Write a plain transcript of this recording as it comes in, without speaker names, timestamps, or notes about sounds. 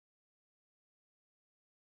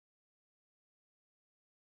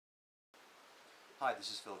Hi,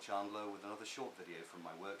 this is Phil Chandler with another short video from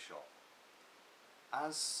my workshop.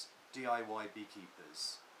 As DIY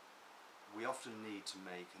beekeepers, we often need to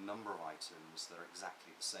make a number of items that are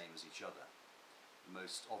exactly the same as each other. The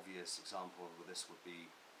most obvious example of this would be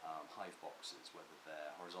hive boxes, whether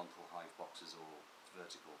they're horizontal hive boxes or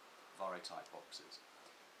vertical vare type boxes.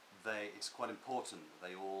 It's quite important that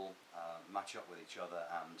they all match up with each other,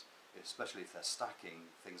 and especially if they're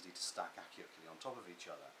stacking, things need to stack accurately on top of each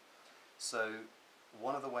other. So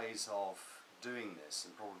one of the ways of doing this,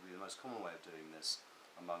 and probably the most common way of doing this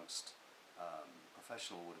amongst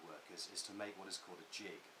professional woodworkers, is to make what is called a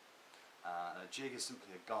jig. A jig is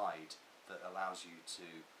simply a guide that allows you to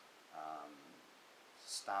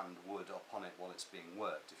stand wood upon it while it's being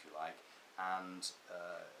worked, if you like, and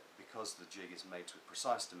because the jig is made to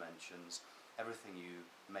precise dimensions, everything you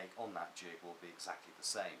make on that jig will be exactly the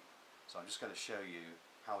same. So I'm just going to show you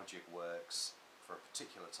how a jig works for a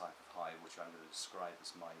particular type of hive, which I'm going to describe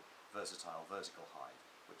as my versatile vertical hive,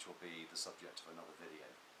 which will be the subject of another video.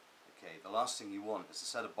 Okay, the last thing you want is a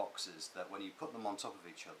set of boxes that when you put them on top of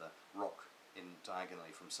each other rock in diagonally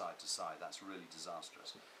from side to side. That's really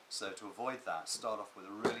disastrous. So to avoid that, start off with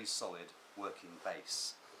a really solid working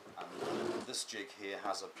base. And this jig here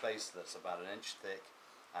has a base that's about 1 inch thick,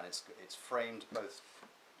 and it's framed both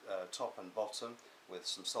top and bottom with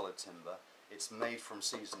some solid timber. It's made from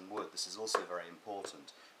seasoned wood. This is also very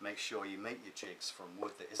important. Make sure you make your jigs from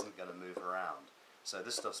wood that isn't going to move around. So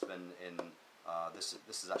this stuff's been in, this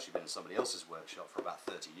has actually been in somebody else's workshop for about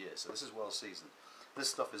 30 years, so this is well seasoned. This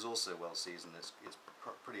stuff is also well seasoned. It's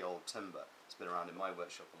pretty old timber. It's been around in my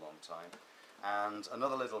workshop a long time. And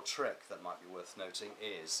another little trick that might be worth noting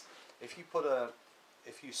is if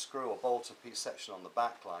you screw or bolt a piece section on the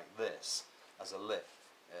back like this as a lip,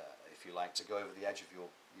 if you like, to go over the edge of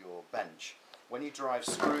your bench, when you drive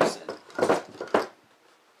screws in, I'm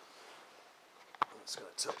just going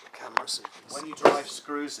to tilt the camera so you can see. When you drive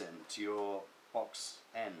screws in to your box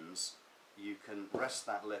ends, you can rest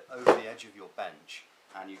that lip over the edge of your bench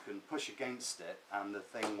and you can push against it and the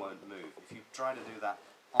thing won't move. If you try to do that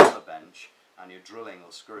on the bench and you're drilling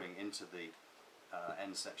or screwing into the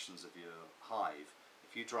end sections of your hive,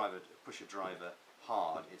 if you push a driver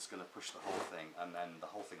hard, it's going to push the whole thing, and then the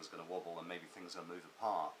whole thing is going to wobble and maybe things are going to move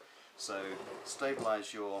apart. So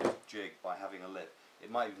stabilise your jig by having a lip.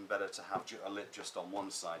 It might even be better to have a lip just on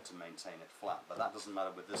one side to maintain it flat, but that doesn't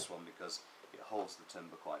matter with this one because it holds the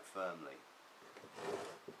timber quite firmly.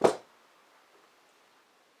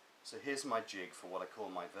 So here's my jig for what I call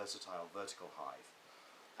my versatile vertical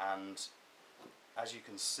hive, and as you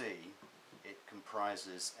can see, it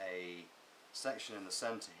comprises a section in the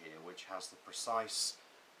centre here which has the precise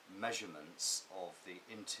measurements of the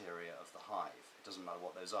interior of the hive. It doesn't matter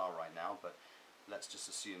what those are right now, but let's just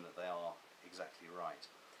assume that they are exactly right.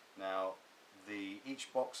 Now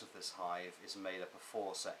each box of this hive is made up of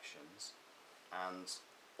 4 sections, and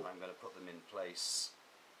I'm going to put them in place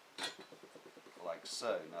like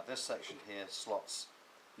so. Now this section here slots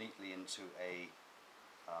neatly into a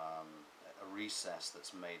recess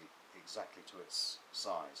that's made exactly to its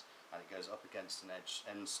size, and it goes up against an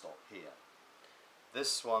end stop here.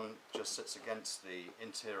 This one just sits against the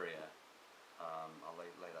interior, I'll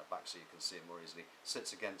lay that back so you can see it more easily,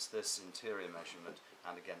 sits against this interior measurement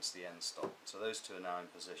and against the end stop. So those two are now in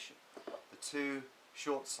position. The 2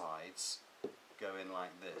 short sides go in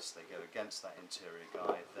like this. They go against that interior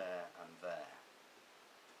guide there and there.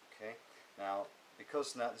 Okay. Now,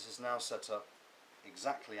 because this is now set up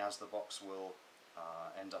exactly as the box will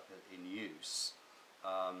end up in use,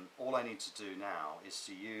 all I need to do now is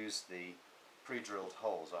to use the pre-drilled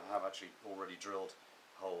holes. I have actually already drilled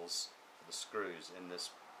holes for the screws in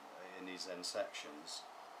these end sections.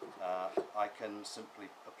 I can simply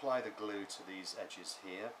apply the glue to these edges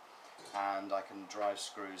here, and I can drive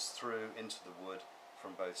screws through into the wood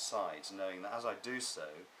from both sides, knowing that as I do so,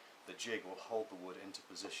 the jig will hold the wood into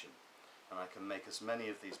position, and I can make as many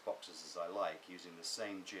of these boxes as I like using the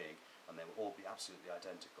same jig, and they will all be absolutely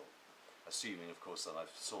identical, assuming of course that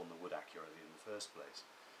I've sawn the wood accurately in the first place.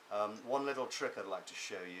 One little trick I'd like to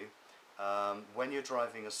show you, when you're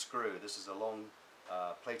driving a screw, this is a long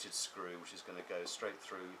plated screw which is going to go straight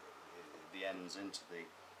through the ends into the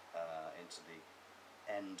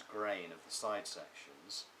end grain of the side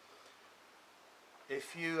sections.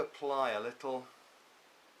 If you apply a little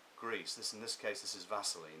grease, in this case this is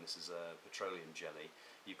Vaseline, this is a petroleum jelly.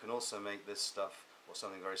 You can also make this stuff or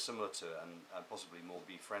something very similar to it, and possibly more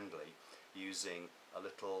bee friendly, using a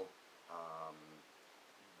little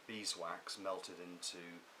beeswax melted into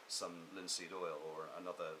some linseed oil or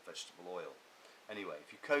another vegetable oil. Anyway,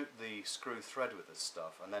 if you coat the screw thread with this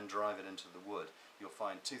stuff and then drive it into the wood, you'll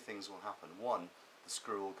find 2 things will happen. One, the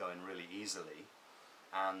screw will go in really easily,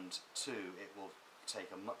 and 2, it will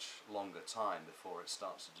take a much longer time before it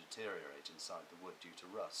starts to deteriorate inside the wood due to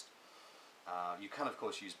rust. You can of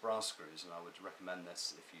course use brass screws, and I would recommend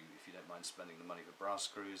this if you don't mind spending the money for brass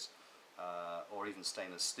screws, or even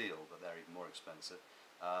stainless steel, but they're even more expensive.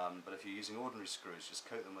 But if you're using ordinary screws, just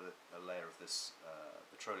coat them with a layer of this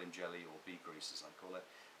petroleum jelly, or bee grease as I call it,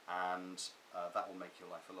 and that will make your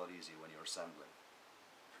life a lot easier when you're assembling.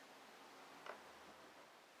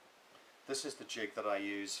 This is the jig that I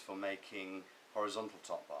use for making horizontal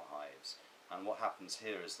top bar hives, and what happens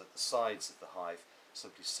here is that the sides of the hive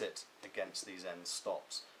simply sit against these end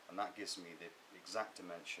stops, and that gives me the exact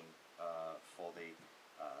dimension for the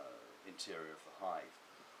interior of the hive.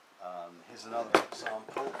 Here's another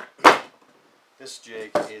example. This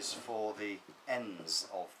jig is for the ends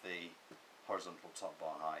of the horizontal top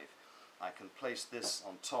bar hive. I can place this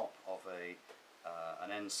on top of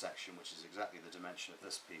an end section which is exactly the dimension of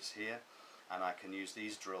this piece here, and I can use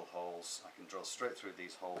these drill holes. I can drill straight through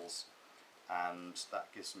these holes, and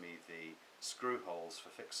that gives me the screw holes for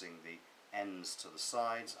fixing the ends to the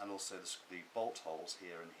sides, and also the bolt holes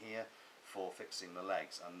here and here for fixing the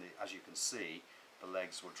legs. And as you can see, the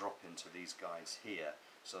legs will drop into these guides here,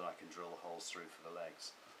 so that I can drill the holes through for the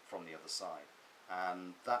legs from the other side.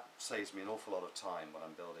 And that saves me an awful lot of time when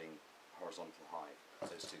I'm building horizontal hive,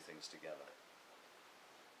 those two things together.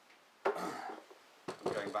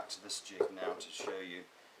 I'm going back to this jig now to show you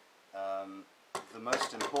the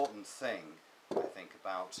most important thing I think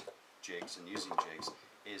about jigs and using jigs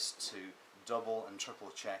is to double and triple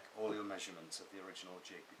check all your measurements of the original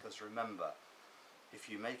jig, because remember, if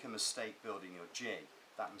you make a mistake building your jig,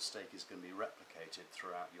 that mistake is going to be replicated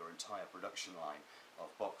throughout your entire production line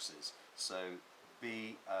of boxes. So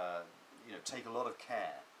take a lot of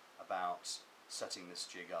care about setting this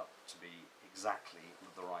jig up to be exactly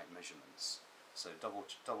the right measurements. So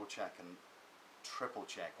double check and triple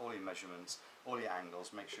check all your measurements, all your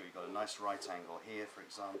angles. Make sure you've got a nice right angle here, for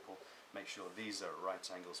example. Make sure these are at right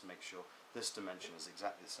angles. Make sure this dimension is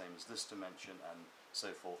exactly the same as this dimension, and so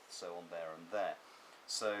forth, so on, there and there.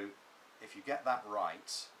 So if you get that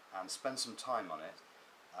right and spend some time on it,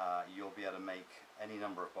 you'll be able to make any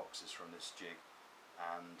number of boxes from this jig,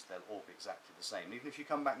 and they'll all be exactly the same. Even if you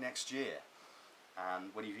come back next year,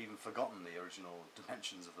 and when you've even forgotten the original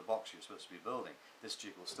dimensions of the box you're supposed to be building, this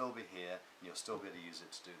jig will still be here, and you'll still be able to use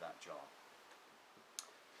it to do that job.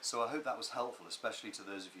 So I hope that was helpful, especially to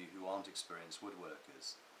those of you who aren't experienced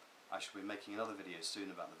woodworkers. I shall be making another video soon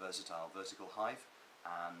about the versatile vertical hive,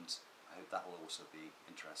 and I hope that will also be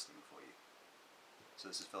interesting for you. So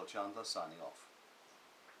this is Phil Chandler signing off.